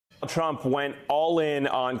Trump went all in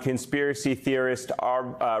on conspiracy theorist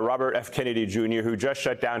Robert F. Kennedy Jr., who just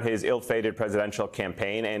shut down his ill-fated presidential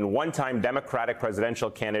campaign, and one-time Democratic presidential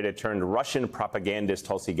candidate turned Russian propagandist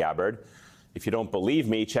Tulsi Gabbard. If you don't believe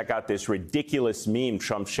me, check out this ridiculous meme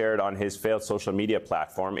Trump shared on his failed social media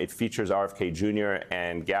platform. It features RFK Jr.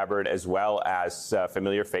 and Gabbard, as well as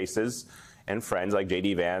familiar faces and friends like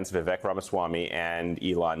J.D. Vance, Vivek Ramaswamy, and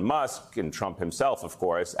Elon Musk, and Trump himself, of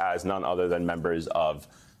course, as none other than members of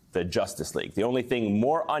the Justice League. The only thing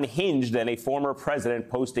more unhinged than a former president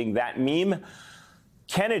posting that meme,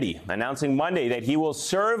 Kennedy announcing Monday that he will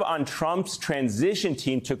serve on Trump's transition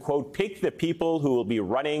team to, quote, pick the people who will be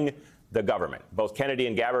running the government. Both Kennedy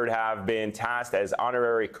and Gabbard have been tasked as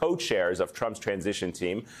honorary co-chairs of Trump's transition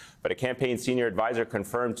team, but a campaign senior advisor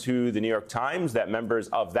confirmed to the New York Times that members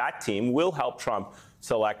of that team will help Trump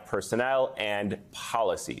select personnel and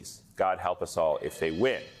policies. God help us all if they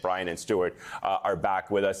win. Brian and Stuart are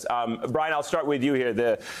back with us. Brian, I'll start with you here.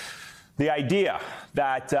 The idea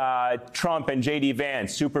that Trump and J.D.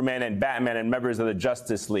 Vance, Superman and Batman, and members of the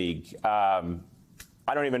Justice League, I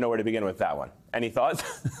don't even know where to begin with that one. Any thoughts?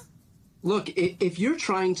 Look, if you're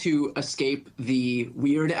trying to escape the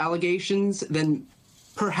weird allegations, then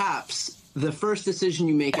perhaps the first decision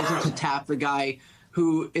you make isn't to tap the guy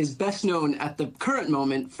who is best known at the current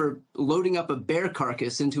moment for loading up a bear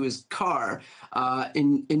carcass into his car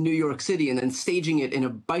in New York City and then staging it in a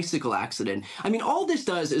bicycle accident. I mean, all this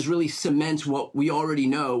does is really cement what we already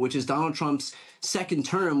know, which is Donald Trump's second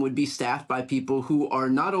term would be staffed by people who are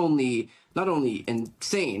not only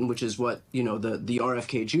insane, which is what, you know, the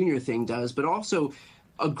RFK Jr. thing does, but also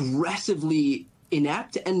aggressively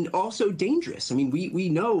inept and also dangerous. I mean, we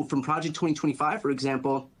know from Project 2025, for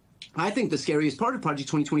example, I think the scariest part of Project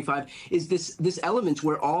 2025 is this element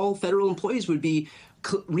where all federal employees would be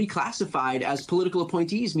reclassified as political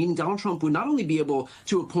appointees, meaning Donald Trump would not only be able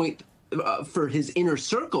to appoint for his inner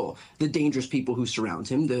circle the dangerous people who surround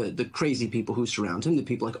him, the crazy people who surround him, the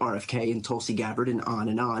people like RFK and Tulsi Gabbard and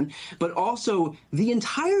on, but also the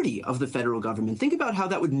entirety of the federal government. Think about how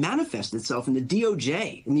that would manifest itself in the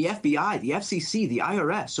DOJ, in the FBI, the FCC, the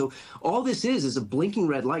IRS. So all this is a blinking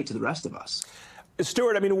red light to the rest of us.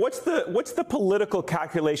 Stuart, I mean, what's the political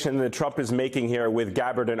calculation that Trump is making here with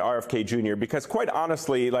Gabbard and RFK Jr.? Because quite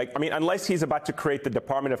honestly, unless he's about to create the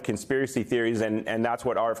Department of Conspiracy Theories, and that's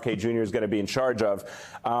what RFK Jr. is going to be in charge of,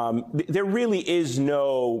 there really is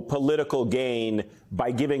no political gain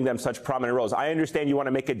by giving them such prominent roles. I understand you want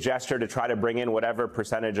to make a gesture to try to bring in whatever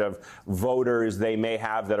percentage of voters they may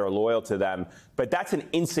have that are loyal to them, but that's an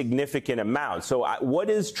insignificant amount. So what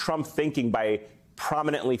is Trump thinking by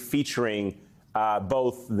prominently featuring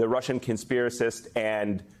both the Russian conspiracist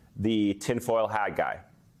and the tinfoil hat guy?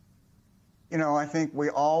 You know, I think we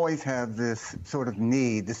always have this sort of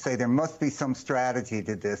need to say there must be some strategy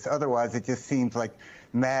to this. Otherwise, it just seems like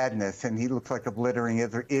madness, and he looks like a blithering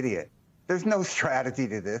idiot. There's no strategy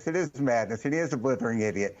to this. It is madness, and he is a blithering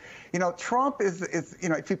idiot. You know, Trump is you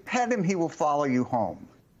know, if you pet him, he will follow you home.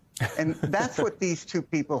 And that's what these two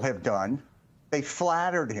people have done. They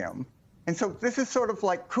flattered him. And so this is sort of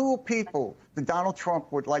like cool people that Donald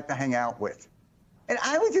Trump would like to hang out with. And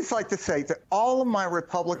I would just like to say to all of my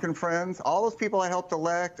Republican friends, all those people I helped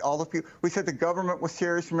elect, all the people, we said the government was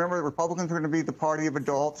serious. Remember, the Republicans were going to be the party of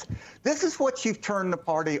adults. This is what you've turned the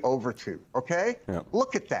party over to, okay? Yeah.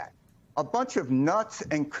 Look at that. A bunch of nuts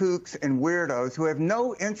and kooks and weirdos who have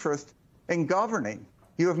no interest in governing.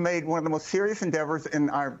 You have made one of the most serious endeavors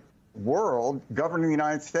in our world, governing the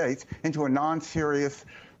United States, into a non-serious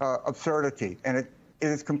absurdity, and it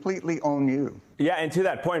is completely on you. Yeah, and to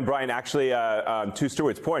that point, Brian, actually, to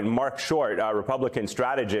Stuart's point, Mark Short, a Republican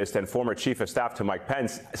strategist and former chief of staff to Mike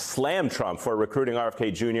Pence, slammed Trump for recruiting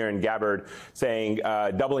RFK Jr. and Gabbard, saying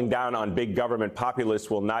doubling down on big government populists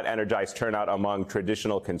will not energize turnout among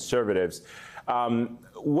traditional conservatives.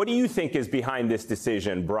 What do you think is behind this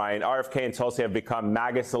decision, Brian? RFK and Tulsi have become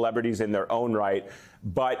MAGA celebrities in their own right,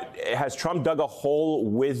 but has Trump dug a hole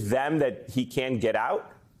with them that he can't get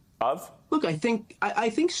out of? Look, I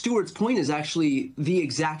think Stuart's point is actually the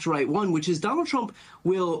exact right one, which is Donald Trump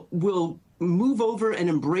will move over and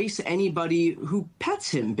embrace anybody who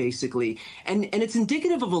pets him, basically. And it's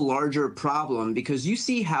indicative of a larger problem, because you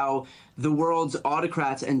see how the world's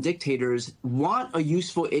autocrats and dictators want a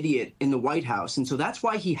useful idiot in the White House. And so that's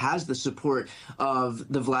why he has the support of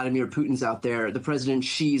the Vladimir Putins out there, the President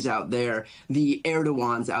Xi's out there, the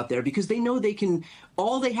Erdogans out there, because they know they can,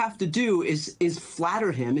 all they have to do is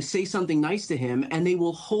flatter him, is say something nice to him, and they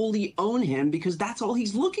will wholly own him because that's all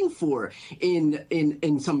he's looking for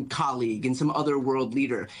in some colleague, in some other world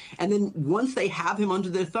leader. And then once they have him under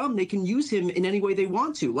their thumb, they can use him in any way they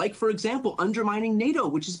want to. Like, for example, undermining NATO,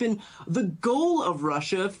 which has been the goal of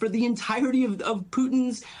Russia for the entirety of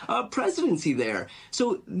Putin's presidency there.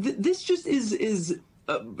 So this just is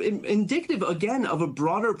indicative, again, of a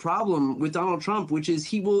broader problem with Donald Trump, which is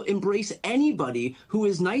he will embrace anybody who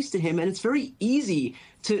is nice to him. And it's very easy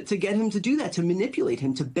to get him to do that, to manipulate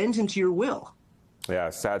him, to bend him to your will. Yeah,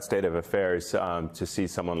 sad state of affairs to see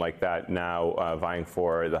someone like that now vying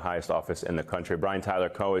for the highest office in the country. Brian Tyler,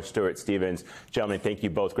 Cohen, Stuart Stevens, gentlemen, thank you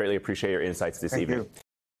both. Greatly appreciate your insights this evening.